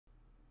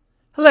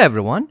Hello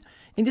everyone.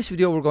 In this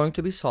video we're going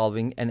to be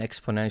solving an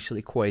exponential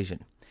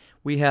equation.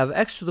 We have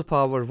x to the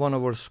power 1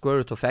 over square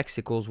root of x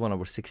equals 1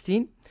 over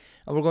 16,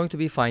 and we're going to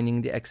be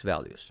finding the x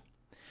values.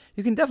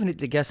 You can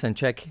definitely guess and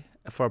check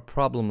for a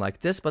problem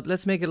like this, but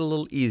let's make it a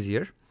little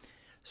easier.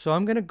 So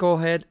I'm going to go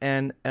ahead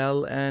and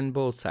ln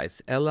both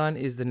sides. Ln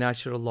is the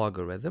natural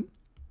logarithm.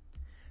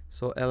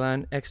 So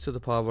ln x to the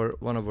power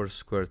 1 over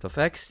square root of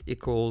x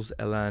equals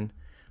ln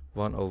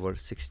 1 over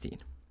 16.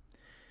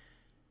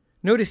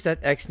 Notice that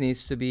x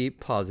needs to be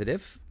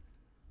positive.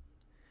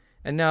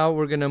 And now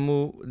we're going to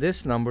move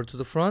this number to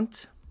the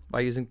front by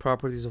using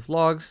properties of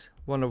logs.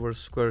 1 over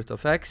square root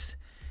of x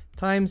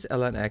times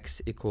ln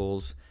x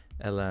equals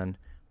ln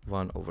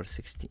 1 over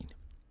 16.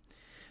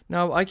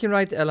 Now I can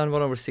write ln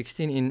 1 over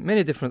 16 in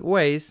many different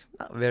ways.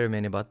 Not very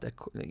many, but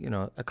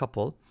a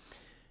couple.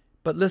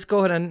 But let's go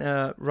ahead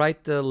and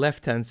write the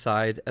left-hand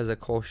side as a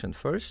quotient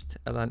first.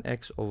 ln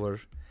x over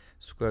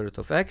square root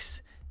of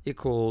x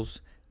equals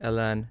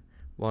ln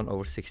 1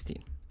 over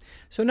 16.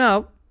 So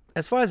now,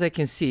 as far as I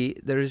can see,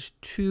 there is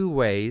two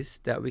ways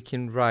that we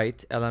can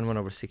write ln 1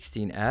 over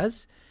 16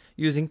 as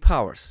using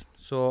powers.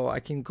 So I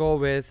can go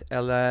with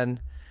ln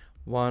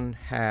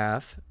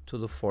 1/2 to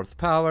the 4th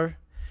power,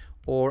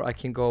 or I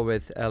can go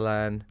with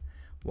ln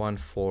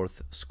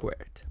 1/4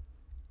 squared.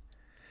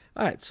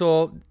 All right,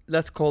 so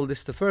let's call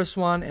this the first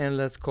one, and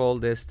let's call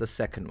this the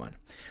second one.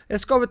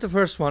 Let's go with the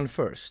first one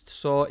first.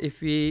 So if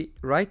we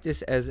write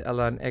this as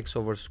ln x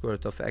over square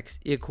root of x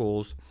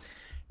equals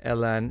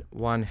ln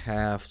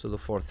 1/2 to the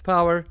 4th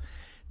power,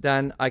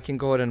 then I can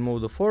go ahead and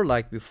move the 4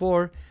 like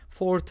before.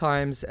 4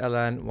 times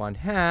ln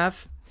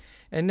 1/2.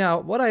 And now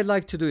what I'd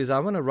like to do is I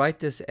want to write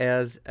this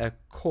as a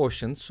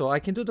quotient. So I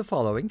can do the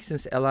following,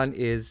 since ln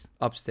is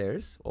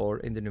upstairs or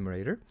in the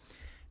numerator.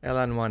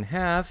 ln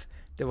 1/2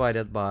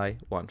 divided by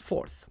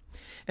 1/4.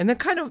 And then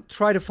kind of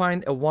try to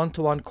find a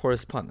one-to-one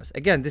correspondence.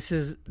 Again, this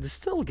is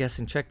still guess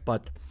and check,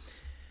 but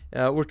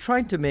we're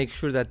trying to make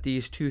sure that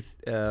these two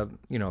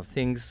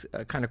things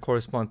kind of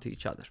correspond to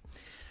each other.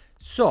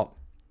 So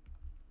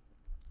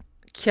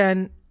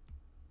can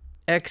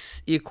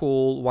x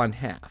equal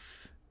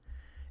 1/2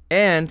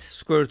 and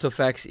square root of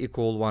x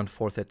equal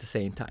 1/4 at the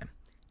same time?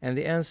 And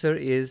the answer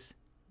is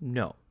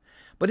no.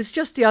 But it's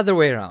just the other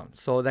way around.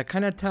 So that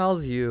kind of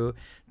tells you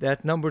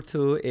that number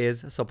 2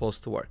 is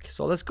supposed to work.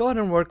 So let's go ahead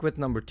and work with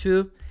number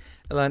 2.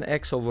 ln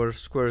x over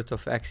square root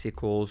of x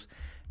equals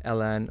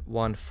ln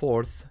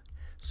 1/4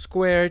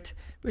 squared,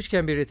 which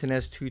can be written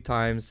as 2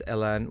 times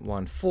ln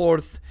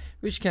 1/4,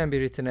 which can be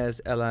written as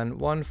ln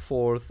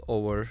 1/4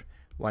 over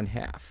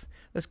 1/2.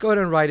 Let's go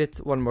ahead and write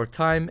it one more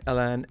time.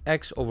 ln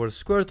x over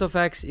square root of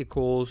x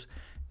equals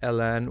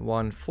ln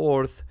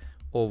 1/4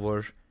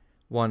 over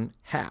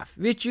 1/2,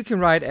 which you can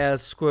write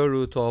as square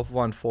root of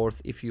 1/4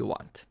 if you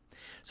want.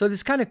 So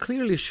this kind of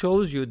clearly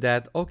shows you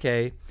that,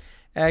 okay,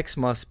 x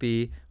must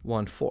be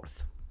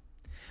 1/4,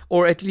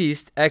 or at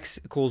least x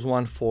equals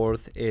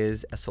 1/4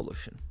 is a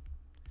solution.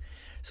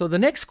 So the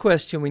next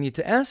question we need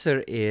to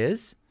answer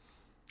is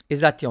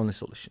that the only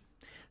solution?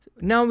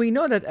 Now we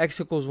know that x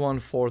equals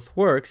 1/4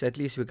 works. At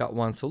least we got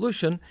one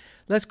solution.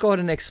 Let's go ahead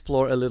and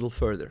explore a little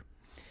further.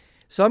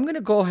 So I'm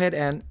going to go ahead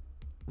and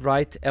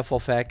write f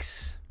of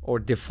x, or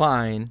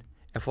define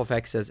f of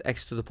x as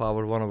x to the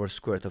power 1 over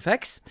square root of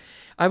x.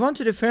 I want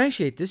to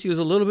differentiate this, use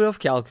a little bit of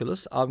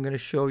calculus. I'm going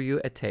to show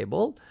you a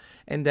table,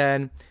 and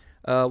then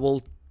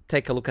we'll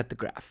take a look at the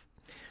graph.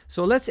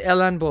 So let's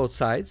ln both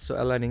sides. So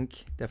lning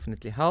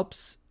definitely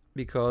helps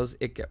because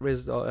it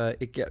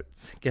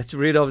gets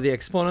rid of the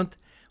exponent,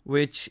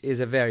 which is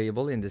a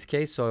variable in this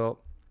case. So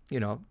you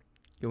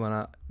want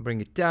to bring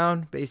it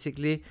down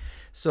basically.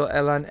 So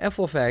ln f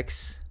of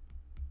x,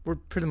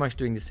 we're pretty much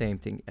doing the same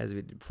thing as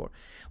we did before.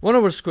 1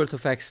 over square root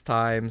of x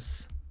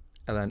times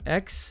ln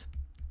x,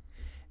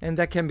 and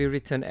that can be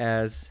written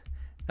as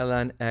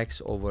ln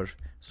x over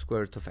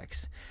square root of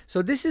x.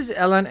 So this is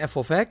ln f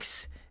of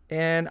x,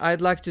 and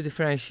I'd like to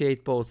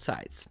differentiate both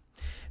sides.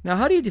 Now,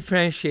 how do you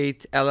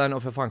differentiate ln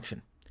of a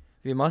function?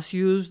 We must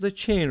use the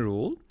chain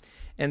rule,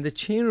 and the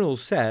chain rule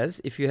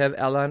says if you have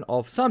ln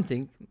of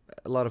something,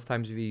 a lot of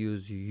times we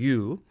use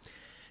u,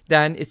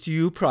 then it's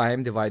u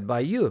prime divided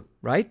by u,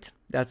 right?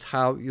 That's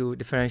how you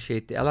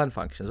differentiate the ln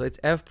function. So it's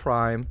f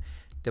prime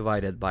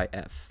divided by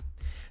f.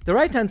 The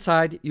right-hand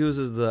side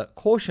uses the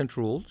quotient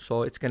rule,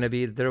 so it's going to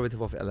be the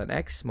derivative of ln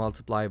x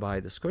multiplied by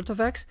the square root of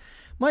x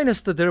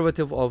minus the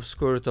derivative of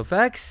square root of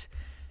x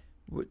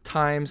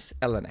times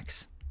ln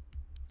x.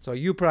 So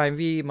u prime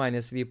v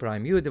minus v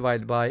prime u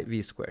divided by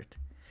v squared.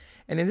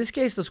 And in this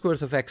case, the square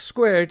root of x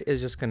squared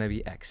is just going to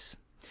be x.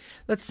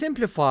 Let's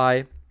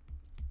simplify,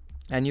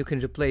 and you can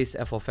replace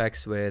f of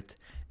x with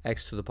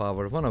x to the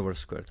power 1 over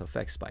square root of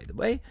x, by the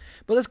way.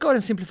 But let's go ahead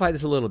and simplify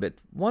this a little bit.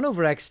 1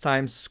 over x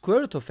times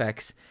square root of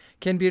x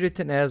can be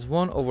written as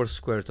 1 over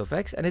square root of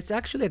x, and it's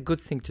actually a good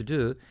thing to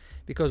do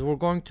because we're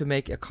going to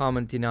make a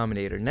common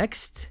denominator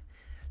next.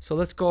 So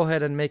let's go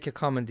ahead and make a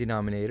common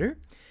denominator,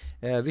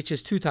 which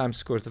is 2 times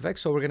square root of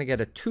x. So we're going to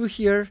get a 2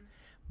 here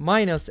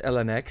minus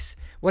ln x,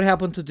 what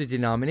happened to the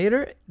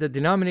denominator? The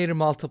denominator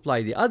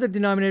multiplied the other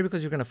denominator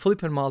because you're going to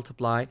flip and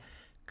multiply.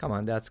 Come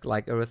on, that's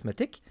like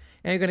arithmetic.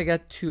 And you're going to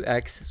get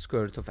 2x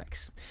square root of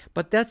x.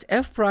 But that's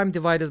f prime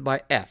divided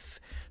by f.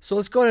 So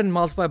let's go ahead and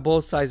multiply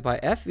both sides by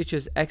f, which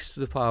is x to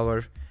the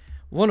power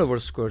 1 over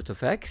square root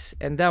of x.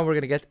 And then we're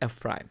going to get f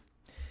prime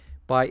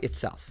by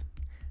itself.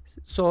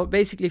 So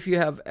basically, if you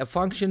have a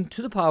function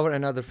to the power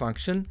another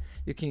function,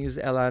 you can use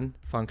the ln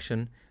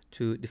function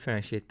to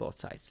differentiate both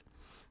sides.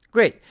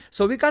 Great.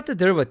 So we got the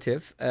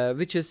derivative,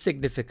 which is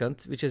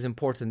significant, which is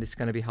important. It's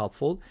going to be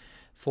helpful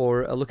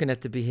for looking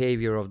at the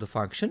behavior of the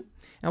function.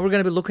 And we're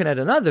going to be looking at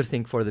another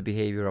thing for the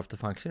behavior of the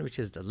function, which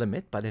is the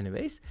limit. But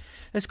anyways,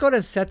 let's go ahead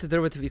and set the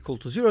derivative equal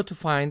to 0 to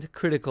find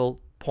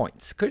critical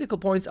points. Critical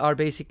points are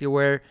basically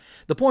where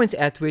the points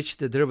at which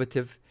the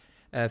derivative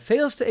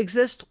fails to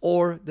exist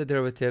or the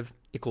derivative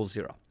equals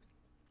 0.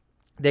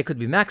 They could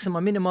be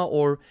maxima, minima,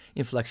 or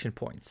inflection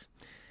points.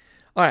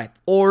 All right,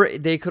 or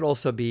they could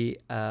also be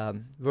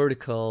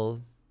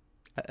vertical,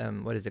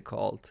 what is it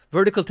called?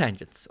 Vertical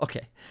tangents.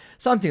 Okay,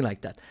 something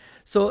like that.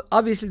 So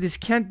obviously this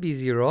can't be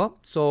 0.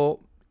 So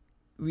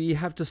we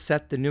have to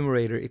set the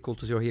numerator equal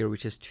to 0 here,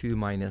 which is 2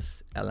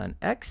 minus ln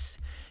x.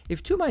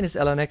 If 2 minus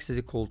ln x is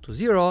equal to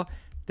 0,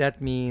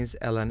 that means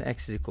ln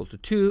x is equal to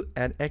 2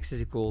 and x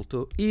is equal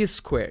to e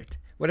squared.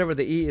 Whatever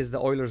the e is the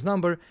Euler's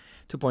number,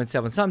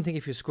 2.7 something.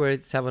 If you square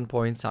it, 7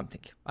 point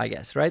something, I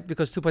guess, right?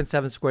 Because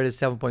 2.7 squared is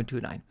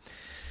 7.29.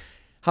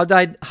 How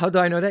do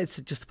I know that? It's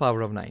just the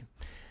power of 9.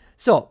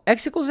 So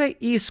x equals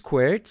e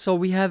squared. So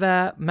we have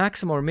a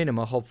maximum or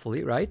minima,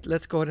 hopefully, right?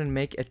 Let's go ahead and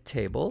make a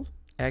table.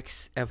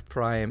 X, f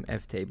prime,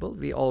 f table.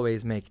 We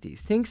always make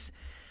these things.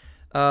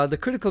 The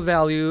critical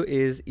value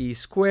is e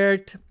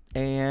squared.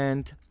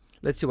 And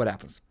let's see what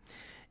happens.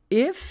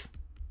 If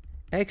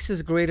x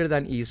is greater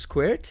than e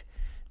squared,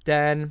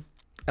 then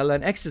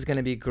ln x is going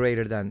to be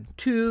greater than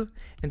 2,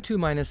 and 2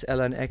 minus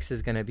ln x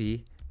is going to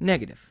be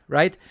negative,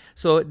 right?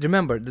 So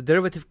remember, the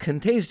derivative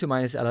contains 2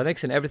 minus ln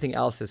x, and everything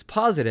else is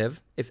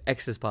positive if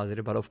x is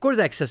positive. But of course,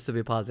 x has to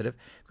be positive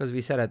because we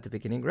said at the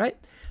beginning, right?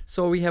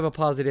 So we have a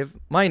positive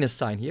minus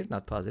sign here,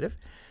 not positive,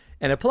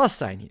 and a plus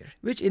sign here,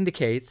 which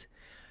indicates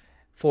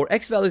for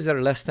x values that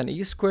are less than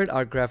e squared,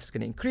 our graph is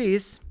going to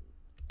increase.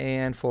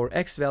 And for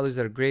x values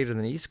that are greater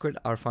than e squared,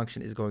 our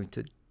function is going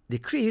to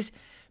decrease,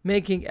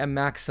 making a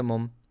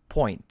maximum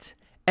point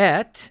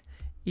at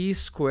e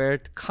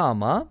squared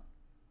comma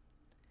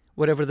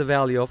whatever the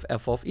value of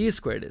f of e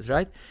squared is,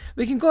 right?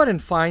 We can go ahead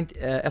and find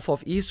f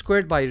of e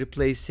squared by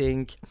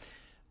replacing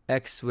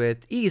x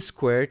with e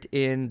squared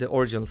in the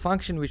original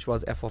function, which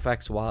was f of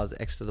x was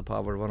x to the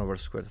power 1 over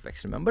square root of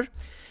x, remember?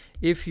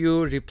 If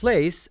you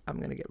replace, I'm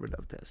going to get rid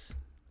of this,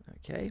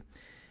 okay?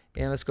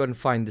 And let's go ahead and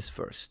find this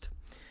first.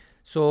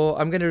 So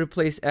I'm going to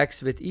replace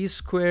x with e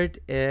squared,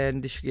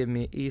 and this should give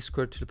me e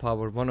squared to the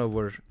power 1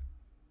 over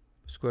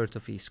square root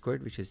of e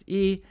squared, which is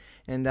e,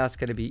 and that's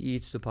going to be e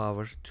to the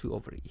power 2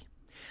 over e.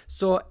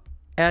 So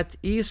at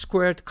e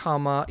squared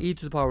comma e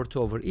to the power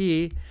 2 over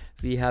e,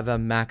 we have a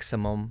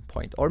maximum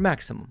point, or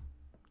maximum,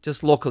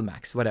 just local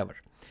max, whatever.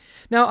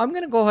 Now I'm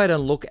going to go ahead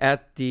and look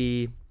at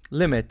the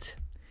limit,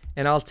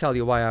 and I'll tell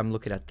you why I'm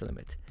looking at the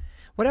limit.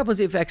 What happens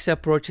if x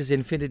approaches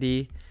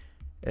infinity,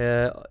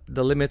 the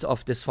limit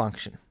of this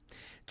function?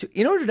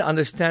 In order to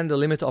understand the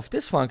limit of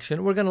this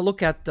function, we're going to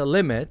look at the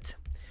limit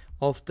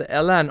of the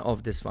ln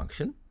of this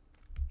function,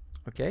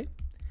 okay?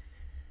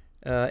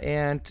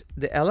 And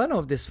the ln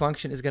of this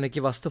function is going to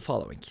give us the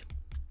following.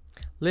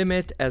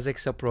 Limit as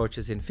x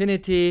approaches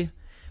infinity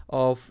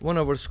of 1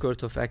 over square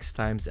root of x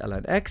times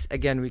ln x.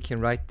 Again, we can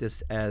write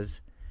this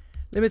as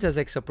limit as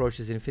x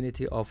approaches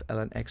infinity of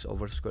ln x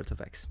over square root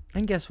of x.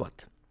 And guess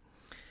what?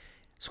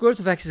 Square root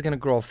of x is going to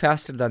grow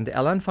faster than the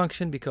ln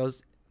function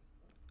because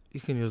you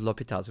can use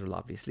L'Hopital's rule,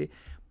 obviously,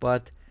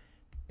 but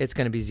it's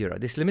going to be 0.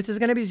 This limit is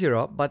going to be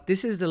 0, but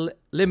this is the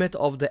limit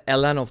of the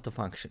ln of the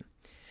function.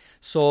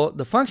 So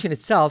the function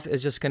itself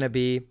is just going to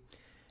be,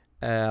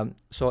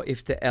 so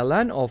if the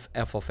ln of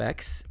f of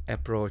x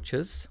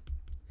approaches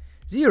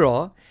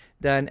 0,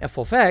 then f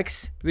of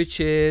x, which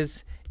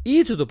is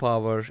e to the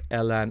power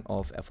ln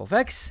of f of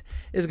x,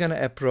 is going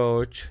to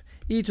approach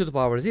e to the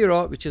power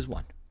 0, which is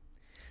 1.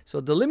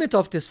 So the limit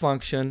of this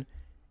function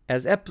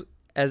as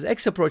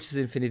x approaches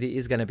infinity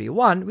is going to be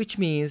 1, which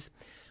means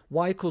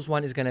y equals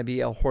 1 is going to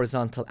be a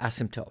horizontal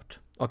asymptote.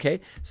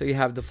 Okay, so you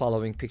have the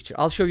following picture.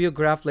 I'll show you a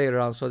graph later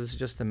on, so this is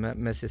just a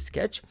messy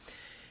sketch.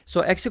 So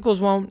x equals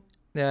 1,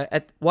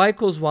 at y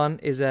equals 1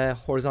 is a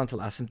horizontal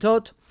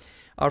asymptote.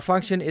 Our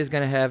function is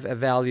going to have a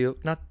value,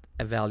 not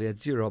a value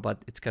at 0, but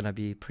it's going to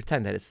be,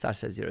 pretend that it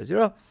starts at 0,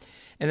 0.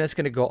 And then it's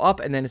going to go up,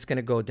 and then it's going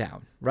to go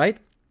down, right?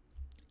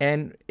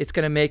 And it's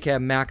going to make a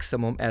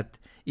maximum at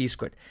e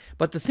squared.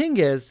 But the thing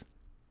is,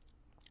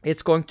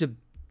 it's going to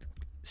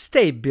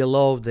stay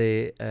below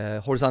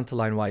the horizontal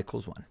line y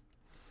equals 1.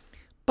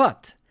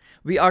 But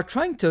we are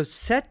trying to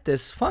set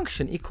this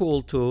function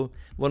equal to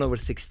 1 over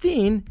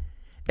 16,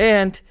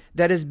 and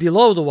that is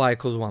below the y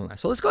equals 1 line.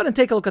 So let's go ahead and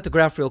take a look at the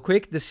graph real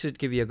quick. This should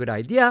give you a good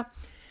idea.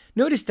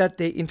 notice that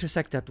they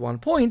intersect at one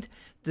point.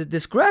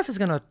 This graph is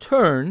going to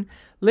turn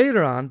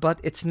later on, but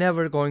it's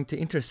never going to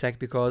intersect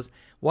because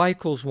y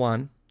equals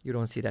 1, you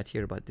don't see that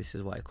here, but this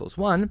is y equals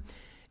 1,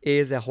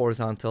 is a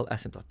horizontal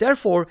asymptote.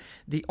 Therefore,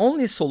 the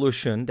only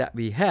solution that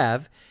we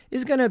have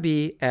is going to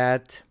be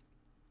at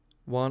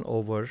 1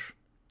 over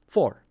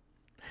 4,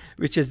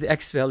 which is the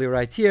x value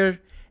right here,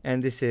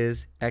 and this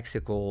is x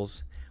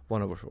equals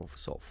 1 over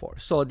 4.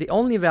 So the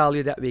only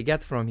value that we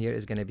get from here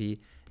is going to be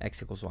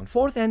x equals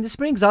 1/4. And this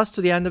brings us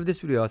to the end of this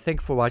video.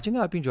 Thank you for watching.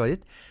 I hope you enjoyed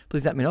it.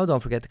 Please let me know.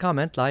 Don't forget to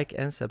comment, like,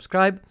 and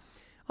subscribe.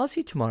 I'll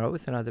see you tomorrow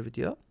with another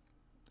video.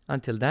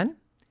 Until then,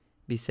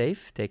 be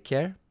safe, take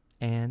care,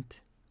 and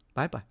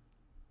bye-bye.